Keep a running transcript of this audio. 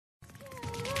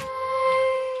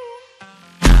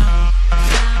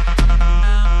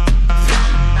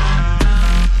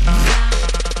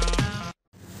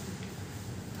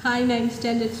Hi 9th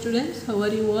standard students, how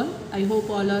are you all? I hope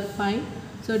all are fine.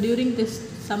 So during this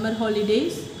summer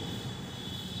holidays,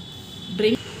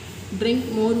 drink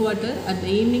more water. At the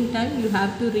evening time, you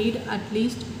have to read at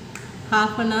least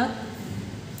half an hour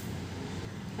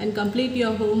and complete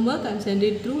your homework and send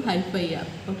it through Hi-Fi app.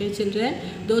 Okay children,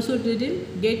 those who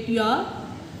didn't get your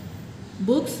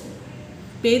books,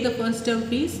 pay the first term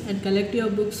fees and collect your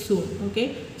books soon.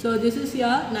 Okay, so this is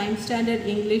your 9th standard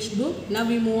English book. Now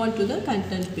we move on to the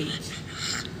content page.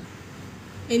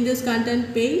 In this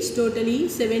content page, totally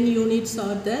 7 units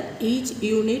are there. Each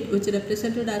unit which is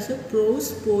represented as a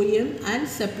prose, poem and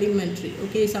supplementary.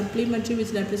 Okay, supplementary which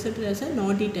is represented as a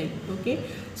naughty type. Okay,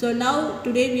 so now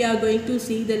today we are going to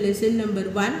see the lesson number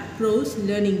 1, prose,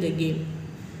 learning the game.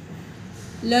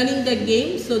 Learning the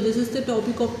game. So this is the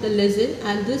topic of the lesson,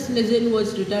 and this lesson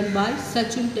was written by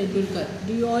Sachin Tendulkar.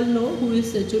 Do you all know who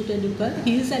is Sachin Tendulkar?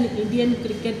 He is an Indian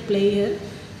cricket player.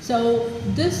 So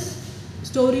this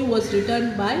story was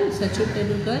written by Sachin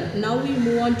Tendulkar. Now we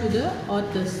move on to the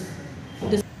author's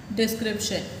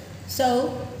description.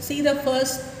 So see the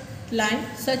first line.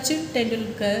 Sachin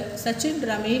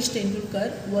Ramesh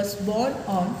Tendulkar was born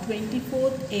on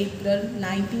 24th April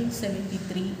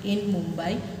 1973 in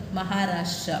Mumbai,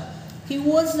 Maharashtra. He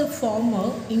was a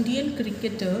former Indian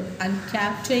cricketer and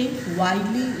captain,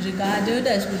 widely regarded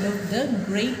as one of the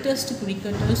greatest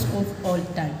cricketers of all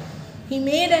time. He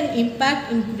made an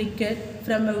impact in cricket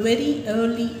from a very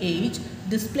early age,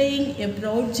 displaying a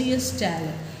prodigious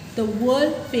talent. The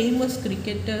world-famous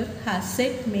cricketer has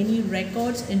set many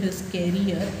records in his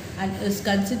career and is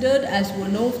considered as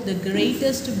one of the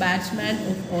greatest batsmen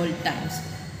of all times.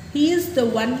 He is the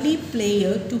only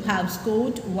player to have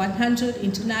scored 100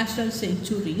 international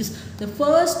centuries, the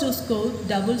first to score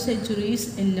double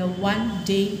centuries in a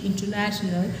one-day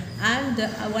international, and the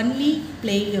only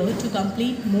player to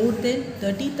complete more than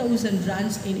 30,000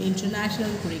 runs in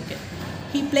international cricket.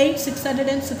 He played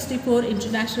 664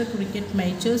 international cricket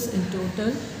matches in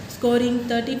total, scoring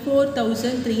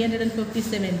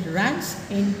 34,357 runs.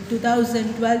 In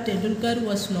 2012, Tendulkar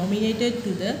was nominated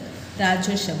to the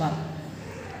Rajya Sabha.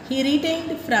 He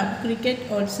retired from cricket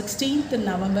on 16th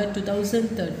November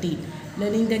 2013.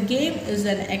 Learning the game is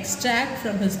an extract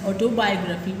from his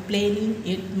autobiography, Playing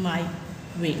It My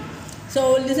Way.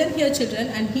 So listen here children,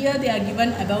 and here they are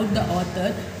given about the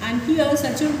author, and here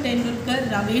Sachin Tendulkar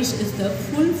Ramesh is the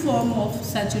full form of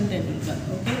Sachin Tendulkar.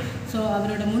 Okay, so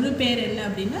avaroda mulu per enna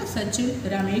appadina Sachin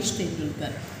Ramesh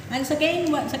Tendulkar. And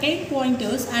second point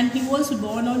is, and he was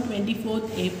born on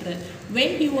 24th April.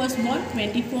 When he was born,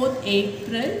 24th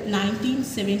April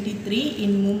 1973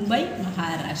 in Mumbai,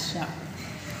 Maharashtra.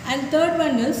 And third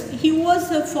one is, he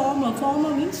was a former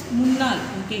means Munnal.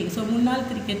 Okay, so Munnal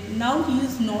cricket. Now he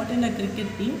is not in a cricket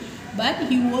team, but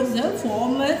he was a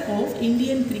former of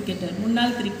Indian cricketer,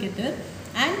 Munnal cricketer,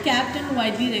 and captain,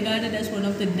 widely regarded as one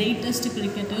of the greatest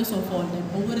cricketers of all time.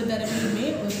 Over the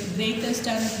greatest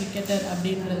cricketer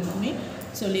அப்படின்றதுமே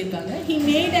சொல்லியிருக்காங்க. He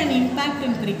made an impact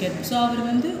in cricket. So அவர்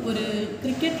வந்து ஒரு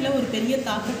கிரிக்கெட்ல ஒரு பெரிய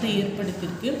தாக்கத்தை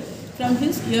ஏற்படுத்தியிருக்கு from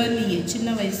his early age, சின்ன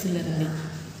வயசுல இருந்தே.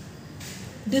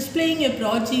 Displaying a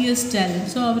prodigious talent.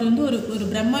 So அவர் வந்து ஒரு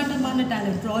பிரம்மாண்டமான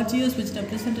talent, prodigious which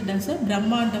represented as a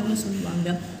பிரம்மாண்டம்னு சொல்லுவாங்க.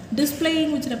 Displaying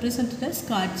which represented as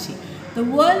காட்சி. The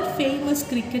world famous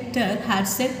cricketer had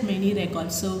set many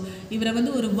records. So இவரை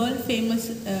வந்து ஒரு world famous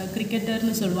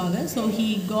cricketerனு சொல்லுவாங்க. So he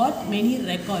got many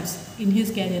records in his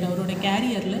career. அவரோட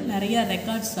கேரியர்ல நிறைய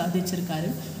records சாதிச்சிருக்காரு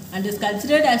and is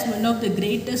considered as one of the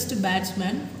greatest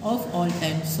batsmen of all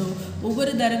time. So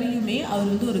ஒவ்வொரு தடவையுமே அவர்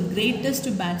வந்து ஒரு greatest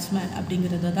batsman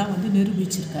அப்படிங்கறத தான் வந்து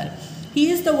நிரூபிச்சிருக்காரு. He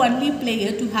is the only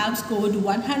player to have scored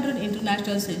 100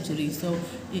 international centuries. So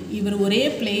இவர் ஒரே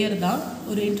பிளேயர் தான்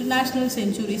ஒரு international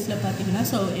centuriesல பாத்தீங்கன்னா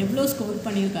so எவ்வளவு score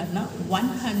பண்ணிருக்காருன்னா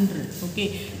 100. Okay,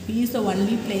 he is the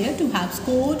only player to have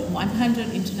scored 100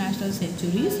 international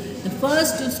centuries, the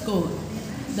first to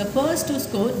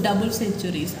score double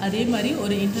centuries. அதே மாதிரி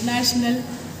ஒரு international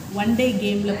one day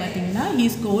gameல பாத்தீங்கன்னா he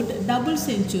scored double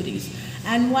centuries,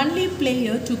 and only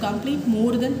player to complete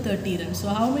more than 30 runs. So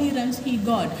how many runs he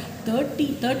got?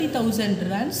 30,000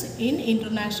 runs in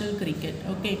international cricket.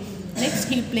 Okay, next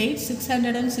he played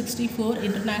 664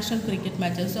 international cricket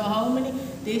matches. So how many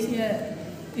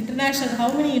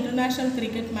international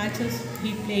cricket matches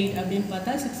he played அப்படினு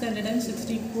பார்த்தா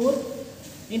 664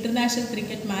 international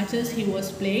cricket matches he was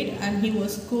played, and he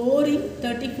was scoring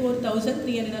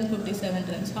 34,357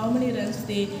 runs. How many runs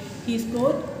he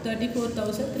scored?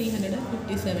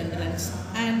 34,357 runs.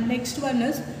 And next one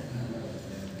is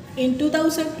In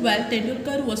 2012,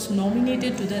 Tendulkar was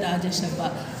nominated to the Rajya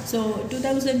Sabha. So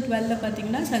 2012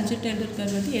 பார்த்தீங்கன்னா சச்சின்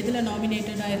டெண்டுல்கர் வந்து எதில்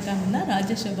nominated ஆயிருக்காங்கன்னா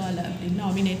ராஜ்யசபாவில் அப்படின்னு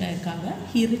nominate ஆயிருக்காங்க.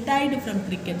 He retired from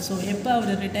cricket. So எப்போ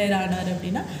அவர் retire ஆனார்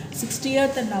அப்படின்னா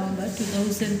 60th November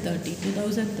 2013.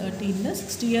 2013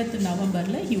 60th November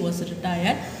he was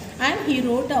retired and he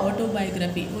wrote a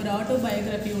autobiography. ஒரு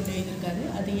autobiography ஒன்று எழுதியிருக்காரு.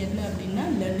 அது என்ன அப்படின்னா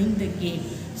learning the game.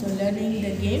 So learning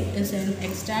the game is an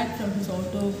extract from his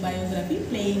autobiography,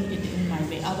 playing it in my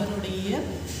way. அவருடைய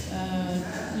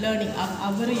learning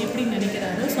அவர் எப்படி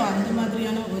நினைக்கிறாரோ so அந்த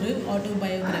மாதிரியான ஒரு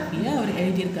ஆட்டோபயோகிராஃபியை அவர்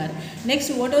எழுதியிருக்கார்.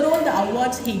 Next, what are all the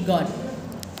awards he got?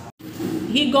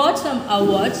 He got some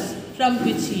awards from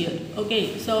which year? Okay,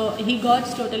 so he got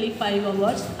totally 5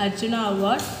 awards. Arjuna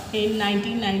Award in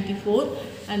 1994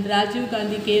 and Rajiv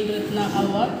Gandhi Khel Ratna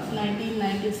Award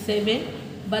 1997,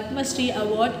 Padma Shri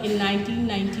Award in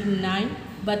 1999,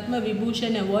 Padma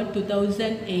Vibhushan Award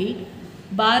 2008,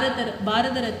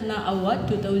 Bharat Ratna Award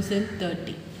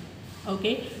 2030.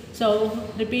 Okay, so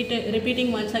repeating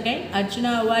once again: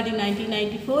 Arjuna Award in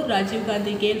 1994, Rajiv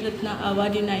Gandhi Khel Ratna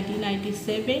Award in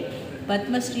 1997,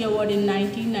 Padma Shri Award in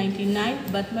 1999,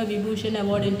 Padma Vibhushan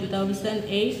Award in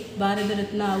 2008, Bharat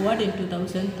Ratna Award in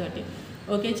 2030.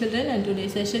 Okay children, and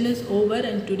today's session is over,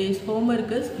 and today's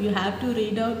homework is you have to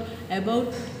read out about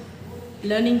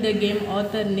learning the game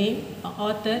author name,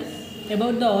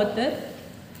 about the author,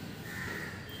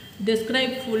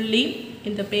 describe fully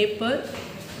in the paper,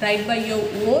 write by your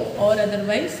own or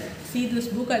otherwise see this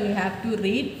book and you have to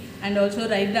read, and also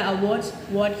write the awards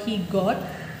what he got.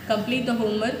 Complete the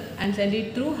homework and send it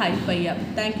through Hi5.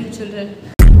 Thank you children.